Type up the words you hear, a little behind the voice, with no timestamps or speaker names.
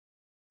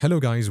Hello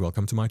guys,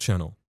 welcome to my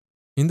channel.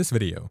 In this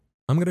video,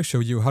 I'm going to show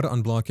you how to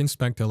unblock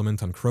Inspect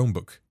Element on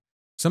Chromebook.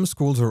 Some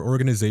schools or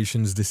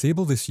organizations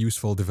disable this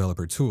useful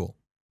developer tool,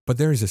 but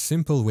there is a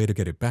simple way to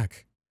get it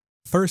back.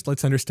 First,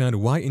 let's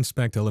understand why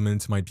Inspect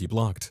Element might be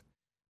blocked.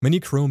 Many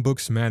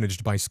Chromebooks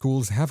managed by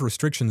schools have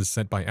restrictions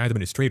set by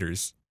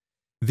administrators.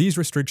 These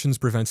restrictions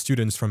prevent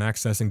students from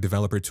accessing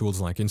developer tools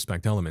like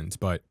Inspect Element,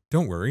 but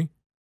don't worry,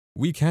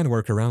 we can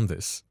work around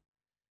this.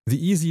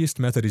 The easiest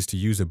method is to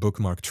use a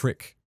bookmark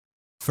trick.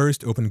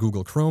 First, open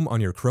Google Chrome on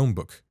your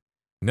Chromebook.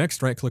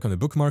 Next, right-click on the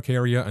bookmark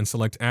area and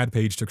select Add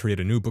Page to create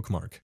a new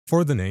bookmark.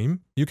 For the name,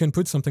 you can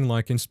put something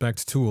like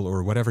Inspect Tool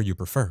or whatever you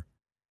prefer.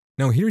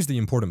 Now here's the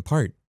important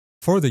part.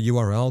 For the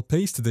URL,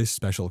 paste this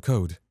special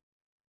code.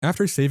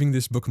 After saving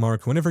this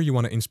bookmark whenever you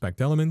want to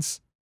inspect elements,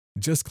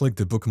 just click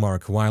the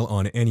bookmark while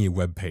on any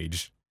web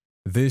page.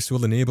 This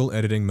will enable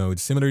editing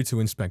mode similar to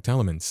Inspect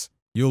Elements.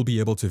 You'll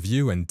be able to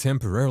view and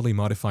temporarily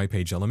modify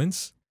page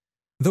elements,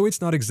 though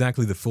it's not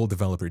exactly the full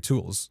developer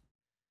tools.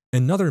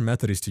 Another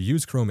method is to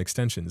use Chrome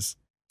extensions.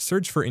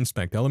 Search for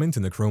Inspect Element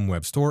in the Chrome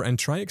Web Store and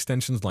try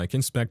extensions like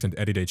Inspect and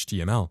Edit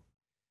HTML.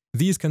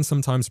 These can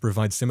sometimes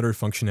provide similar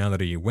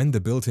functionality when the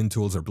built-in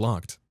tools are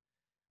blocked.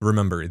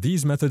 Remember,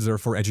 these methods are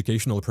for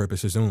educational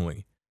purposes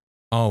only.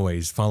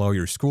 Always follow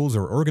your school's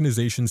or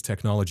organization's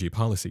technology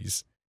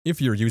policies.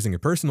 If you're using a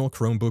personal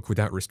Chromebook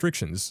without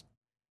restrictions,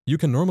 you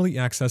can normally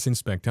access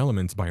Inspect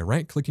Element by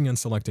right-clicking and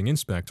selecting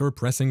Inspect or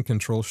pressing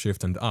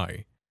Ctrl-Shift and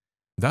I.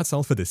 That's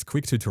all for this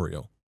quick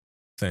tutorial.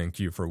 Thank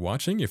you for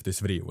watching. If this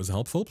video was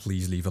helpful,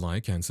 please leave a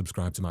like and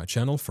subscribe to my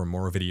channel for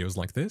more videos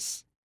like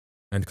this.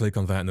 And click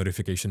on that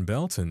notification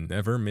bell to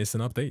never miss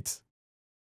an update.